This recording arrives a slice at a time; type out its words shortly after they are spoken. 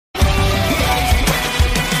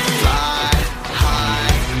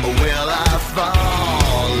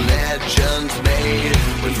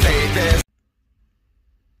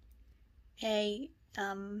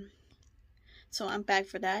Um, so I'm back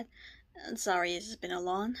for that. I'm sorry it's been a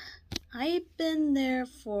long. I've been there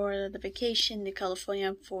for the vacation to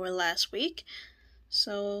California for last week,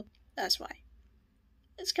 so that's why.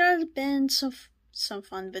 It's kind of been some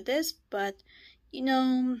fun with this, but you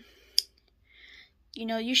know,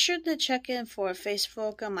 you should check in for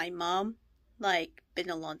Facebook on my mom. Like, been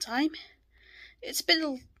a long time. It's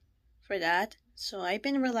been for that, so I've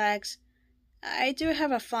been relaxed. I do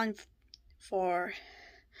have a fun for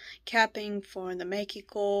camping for the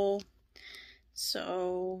Mexico.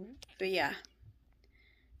 So, but yeah,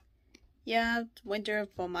 winter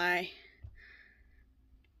for my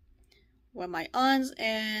with my aunts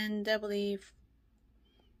and I believe,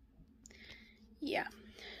 yeah,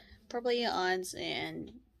 probably aunts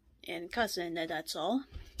and cousin. That's all.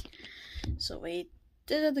 So we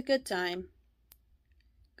did it a good time.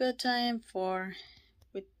 Good time for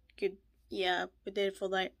we could we did it for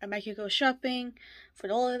like a Mexico shopping for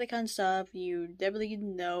all of the kind of stuff you definitely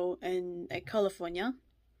know in California.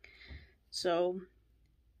 So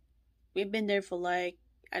we've been there for like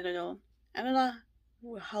I don't know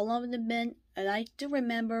how long it's been, and I do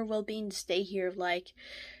remember well being to stay here like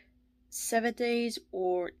 7 days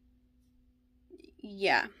or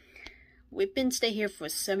yeah, we've been stay here for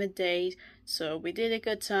 7 days. So we did a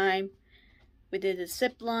good time. We did a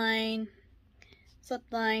zip line,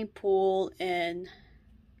 pool, and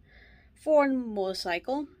Ford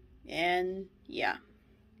motorcycle, and yeah,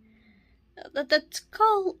 that's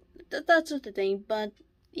the thing. But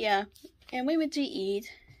yeah, and we went to eat.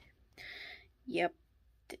 Yep,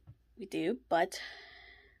 we do. But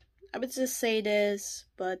I would just say this,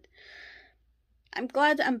 but I'm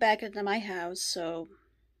glad I'm back at my house, so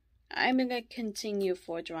I'm gonna continue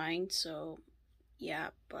for drawing. So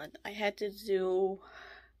yeah, but I had to do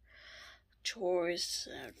chores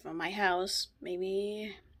from my house,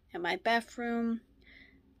 maybe in my bathroom,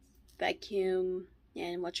 vacuum,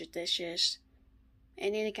 and wash your dishes,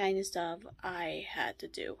 and any kind of stuff I had to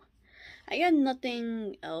do. I got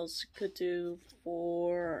nothing else could do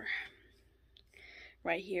for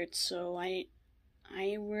right here, so I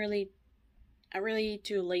really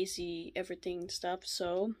too lazy everything stuff.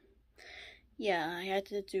 So yeah, I had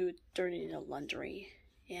to do dirty the laundry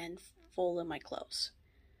and fold in my clothes.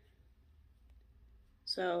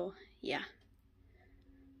 So yeah,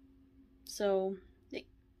 so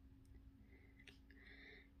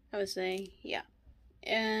I was saying yeah,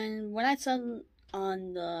 and when I saw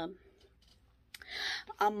on the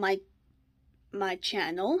on my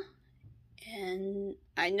channel, and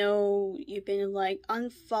I know you've been like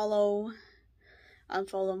unfollow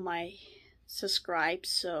my subscribe,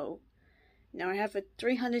 so now I have a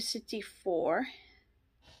 364.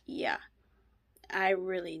 Yeah, I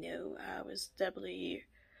really knew I was definitely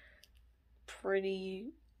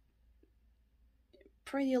pretty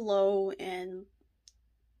low and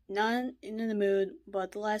not in the mood,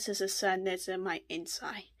 but the last is a sadness in my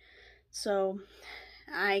inside. So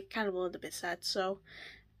I kind of a little bit sad. So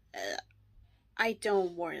I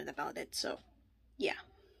don't worry about it. So yeah.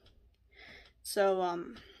 So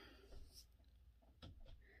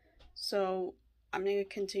so I'm gonna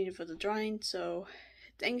continue for the drawing. So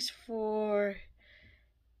thanks for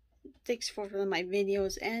my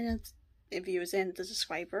videos and views and the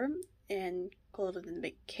subscriber, and call it the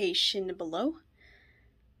notification below,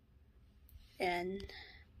 and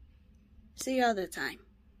see you other time.